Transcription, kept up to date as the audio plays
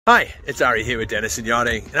Hi, it's Ari here with Dennison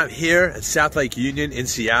Yachting, and I'm here at South Lake Union in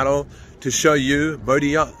Seattle to show you motor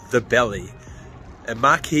yacht The Belly, a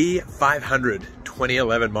Marquis 500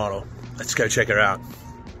 2011 model. Let's go check her out.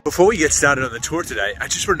 Before we get started on the tour today, I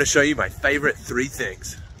just wanted to show you my favorite three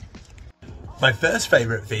things. My first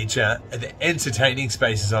favorite feature are the entertaining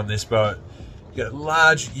spaces on this boat. You've got a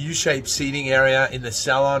large U-shaped seating area in the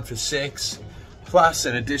salon for 6, plus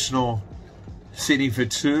an additional seating for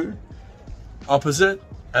 2 opposite,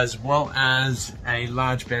 as well as a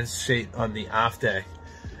large bench seat on the aft deck.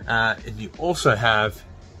 And you also have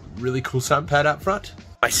really cool sun pad up front.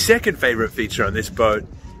 My second favorite feature on this boat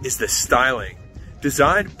is the styling.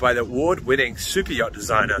 Designed by the award-winning super yacht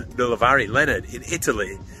designer Nuvolari Leonard in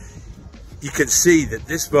Italy, you can see that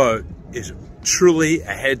this boat is truly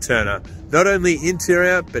a head turner, not only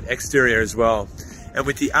interior but exterior as well. And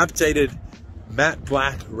with the updated matte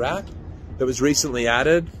black wrap that was recently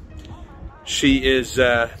added, she is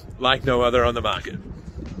like no other on the market.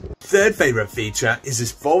 Third favorite feature is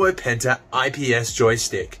this Volvo Penta IPS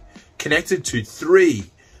joystick, connected to 3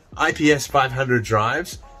 IPS 500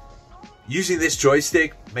 drives. Using this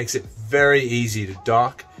joystick makes it very easy to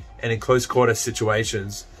dock and in close quarter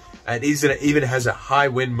situations. It even has a high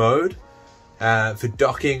wind mode for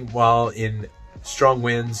docking while in strong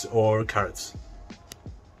winds or currents.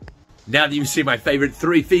 Now that you've seen my favorite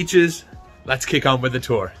 3 features, let's kick on with the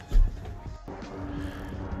tour.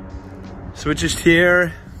 So we're just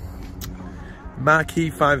here, Marquis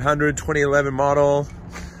 500 2011 model.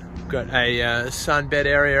 We've got a sunbed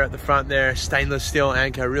area at the front there, stainless steel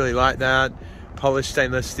anchor, really like that. Polished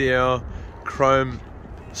stainless steel, chrome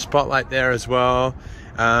spotlight there as well.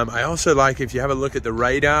 I also like, if you have a look at the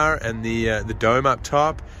radar and the dome up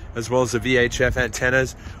top, as well as the VHF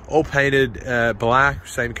antennas, all painted black,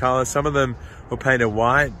 same color. Some of them were painted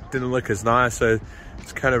white, didn't look as nice, so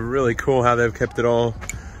it's kind of really cool how they've kept it all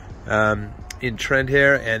in trend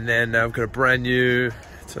here. And then I've got a brand new,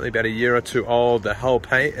 it's only about a year or 2 old, the whole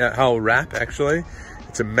paint, whole wrap actually.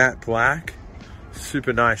 It's a matte black,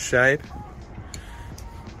 super nice shape.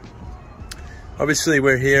 Obviously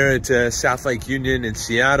we're here at South Lake Union in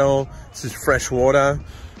Seattle. This is fresh water,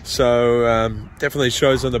 so definitely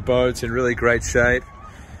shows on the boat. It's in really great shape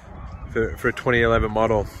for a 2011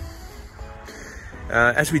 model.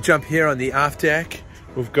 As we jump here on the aft deck,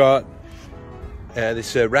 we've got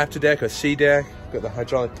this Raptor deck or C deck. Got the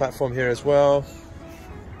hydraulic platform here as well.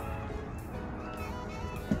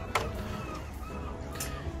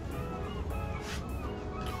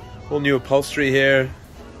 All new upholstery here.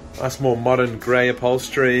 Nice more modern grey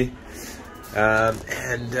upholstery.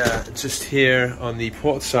 And just here on the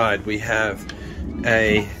port side we have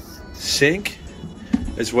a sink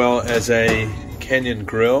as well as a Canyon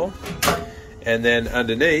grill. And then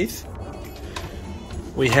underneath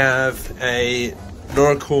we have a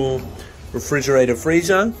Norcool refrigerator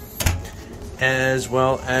freezer, as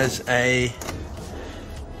well as a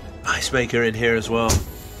ice maker in here as well.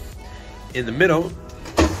 In the middle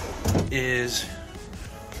is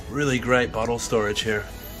really great bottle storage here.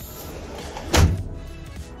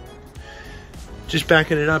 Just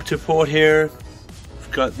backing it up to port here,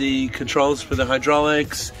 we've got the controls for the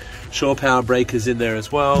hydraulics, shore power breakers in there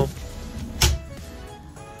as well.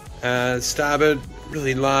 Starboard,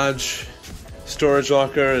 really large storage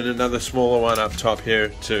locker, and another smaller one up top here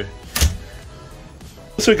too.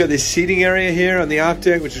 Also got this seating area here on the aft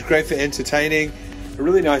deck, which is great for entertaining. A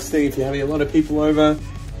really nice thing if you're having a lot of people over,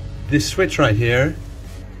 this switch right here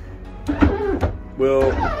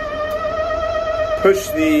will push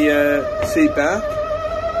the seat back,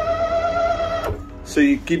 so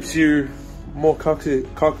it gives you more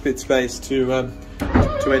cockpit space to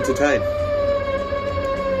entertain.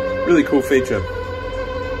 Really cool feature.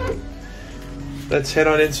 Let's head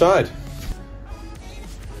on inside.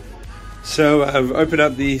 So I've opened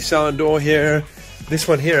up the salon door here. This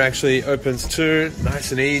one here actually opens too,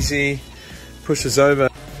 nice and easy, pushes over.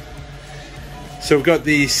 So we've got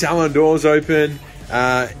the salon doors open,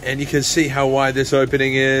 and you can see how wide this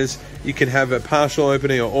opening is. You can have a partial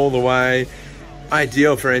opening or all the way.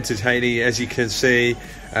 Ideal for entertaining, as you can see.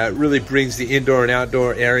 Really brings the indoor and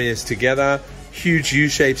outdoor areas together. Huge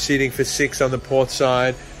U-shaped seating for 6 on the port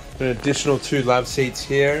side. An additional 2 love seats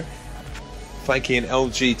here, flanking an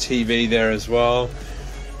LG TV there as well.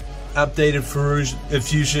 Updated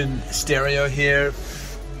Fusion stereo here.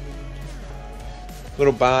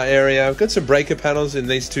 Little bar area. I've got some breaker panels in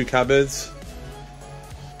these 2 cupboards.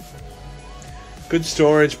 Good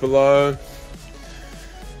storage below.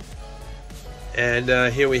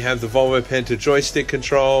 And here we have the Volvo Penta joystick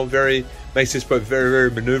control. Makes this boat very,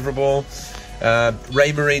 very maneuverable.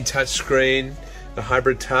 Raymarine touchscreen, the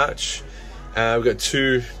hybrid touch. We've got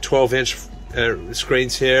two 12-inch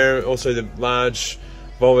screens here, also the large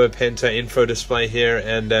Volvo Penta info display here,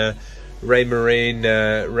 and Ray Marine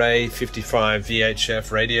Ray 55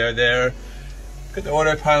 VHF radio there. Got the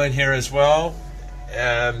autopilot here as well.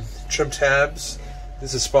 Trim tabs.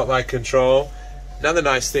 This is spotlight control. Another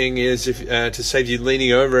nice thing is if to save you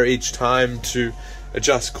leaning over each time to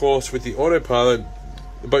adjust course with the autopilot,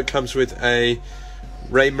 the boat comes with a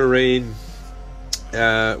Ray Marine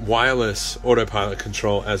wireless autopilot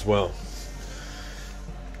control as well.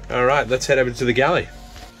 Alright, let's head over to the galley.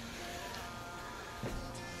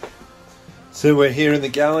 So we're here in the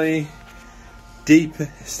galley. Deep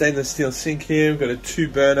stainless steel sink here. We've got a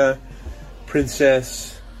 2-burner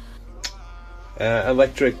Princess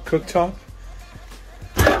electric cooktop.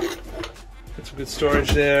 Got some good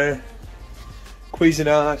storage there.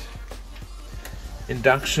 Cuisinart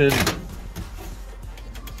induction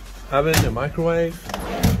oven and microwave.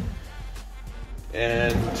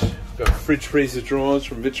 And we've got fridge freezer drawers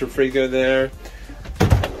from Vitrifrigo there.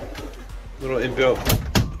 Little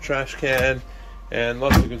inbuilt trash can. And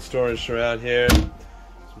lots of good storage around here.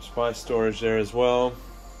 Some spice storage there as well.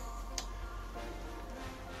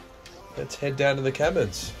 Let's head down to the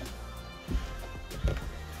cabins.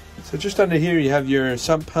 So just under here you have your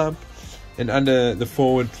sump pump, and under the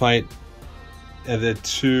forward plate are the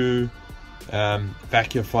two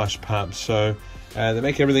vacuum flush pumps. So they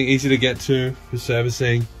make everything easy to get to for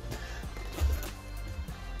servicing.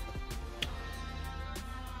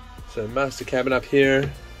 So master cabin up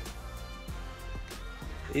here.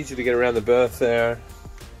 Easy to get around the berth there.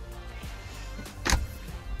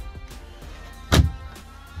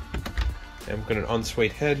 And we've got an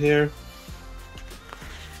ensuite head here.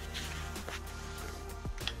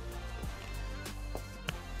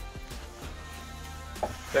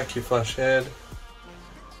 Vacuum flush head.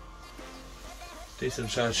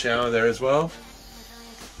 Decent sized shower there as well.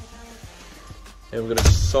 And we've got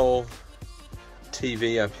a Sol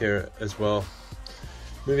TV up here as well.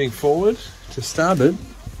 Moving forward to starboard,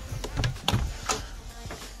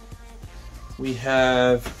 we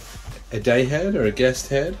have a day head or a guest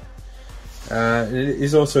head. And it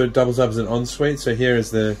is also doubles up as an ensuite. So here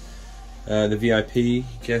is the VIP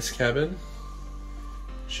guest cabin.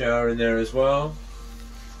 Shower in there as well.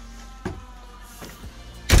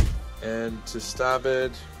 And to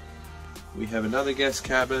starboard, we have another guest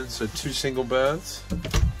cabin, so 2 single berths.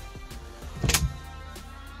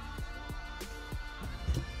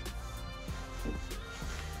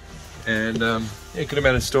 And yeah, good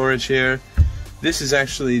amount of storage here. This is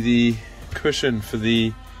actually the cushion for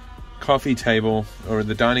the coffee table or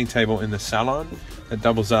the dining table in the salon that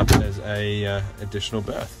doubles up as a additional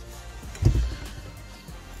berth.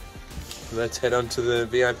 Let's head on to the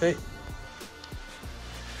VIP.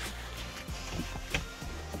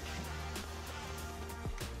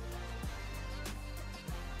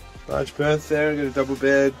 Large berth there, got a double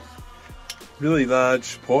bed, really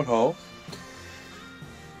large porthole.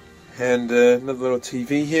 And another little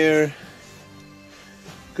TV here.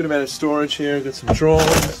 Good amount of storage here. Got some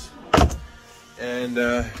drawers and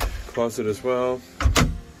closet as well.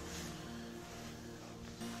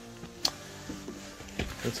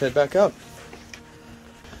 Let's head back up.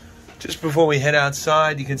 Just before we head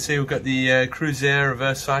outside, you can see we've got the Cruise Air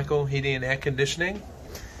reverse cycle heating and air conditioning.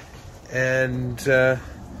 And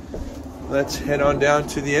let's head on down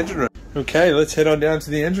to the engine room. Okay, let's head on down to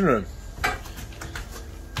the engine room.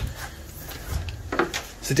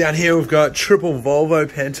 So down here we've got triple Volvo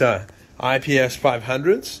Penta IPS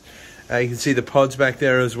 500s. You can see the pods back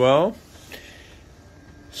there as well.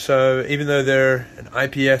 So even though they're an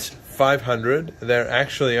IPS 500, they're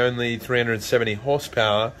actually only 370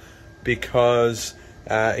 horsepower because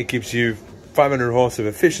it gives you 500 horse of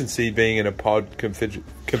efficiency being in a pod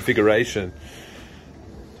configuration.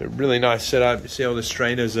 So really nice setup. You see all the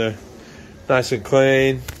strainers are nice and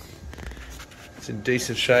clean. It's in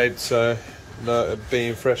decent shape, so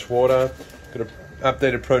being fresh water. Got an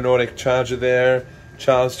updated Pro Nordic charger there,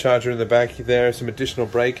 Charles charger in the back there, some additional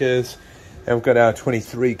breakers, and we've got our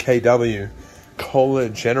 23 kW Kohler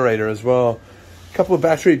generator as well. A couple of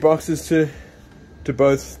battery boxes to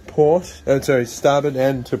both starboard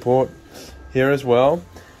and to port here as well.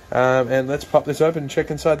 And let's pop this open and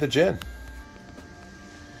check inside the gen.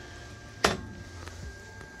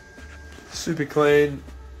 Super clean.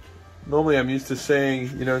 Normally I'm used to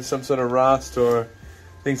seeing, you know, some sort of rust or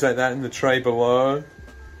things like that in the tray below,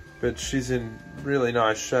 but she's in really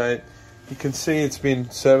nice shape. You can see it's been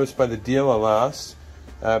serviced by the dealer last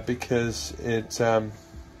because it,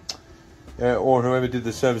 or whoever did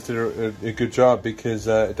the service did a good job, because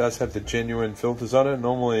it does have the genuine filters on it.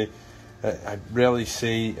 Normally I rarely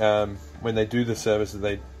see when they do the services,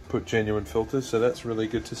 they put genuine filters, so that's really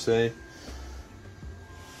good to see.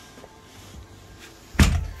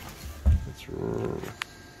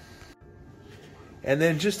 And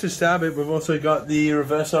then just to start it, we've also got the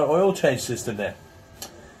reverso oil change system there.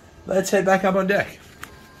 Let's head back up on deck.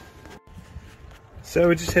 So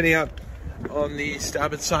we're just heading up on the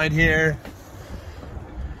starboard side here.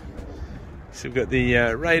 So we've got the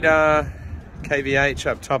radar, KVH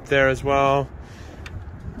up top there as well.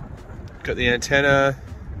 Got the antenna,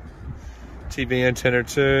 TV antenna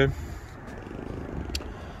too.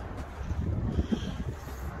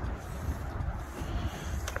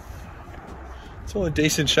 It's all in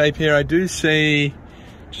decent shape here. I do see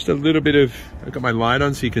just a little bit of, I've got my light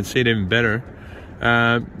on so you can see it even better.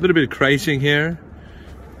 A little bit of crazing here.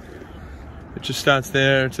 It just starts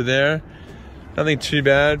there to there. Nothing too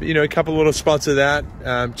bad. You know, a couple little spots of that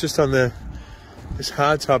just on this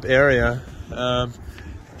hardtop area.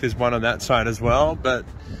 There's one on that side as well. But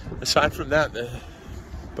aside from that, the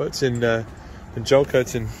boat's in gel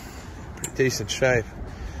coat's in pretty decent shape.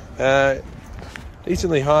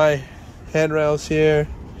 Decently high handrails here,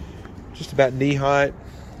 just about knee height.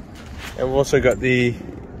 And we've also got the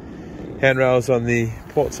handrails on the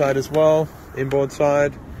port side as well, inboard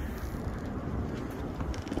side.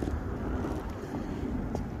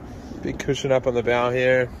 Big cushion up on the bow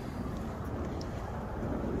here.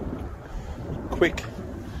 Quick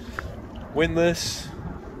windlass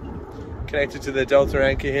connected to the delta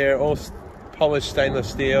anchor here, all polished stainless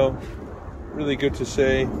steel. Really good to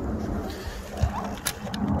see.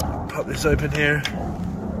 Pop this open here.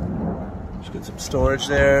 Just got some storage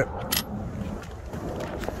there.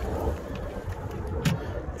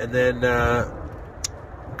 And then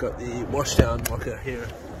got the washdown locker here.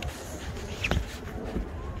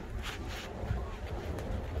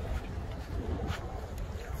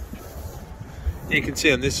 You can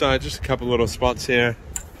see on this side just a couple little spots here.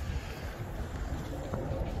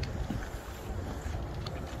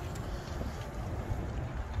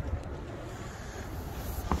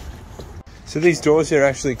 So these doors here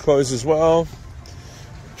actually close as well,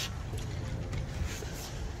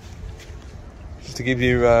 just to give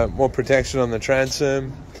you more protection on the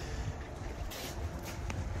transom.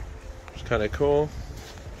 It's kind of cool.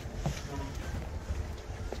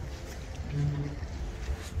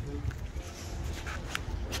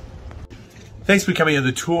 Thanks for coming on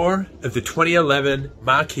the tour of the 2011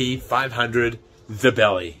 Marquis 500 The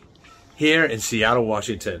Belly here in Seattle,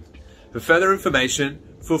 Washington. For further information,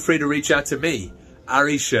 feel free to reach out to me,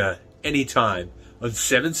 Ari Sher, anytime on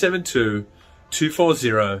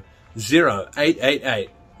 772-240-0888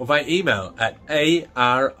 or by email at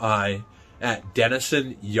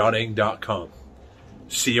ari@denisonyachting.com.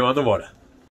 See you on the water.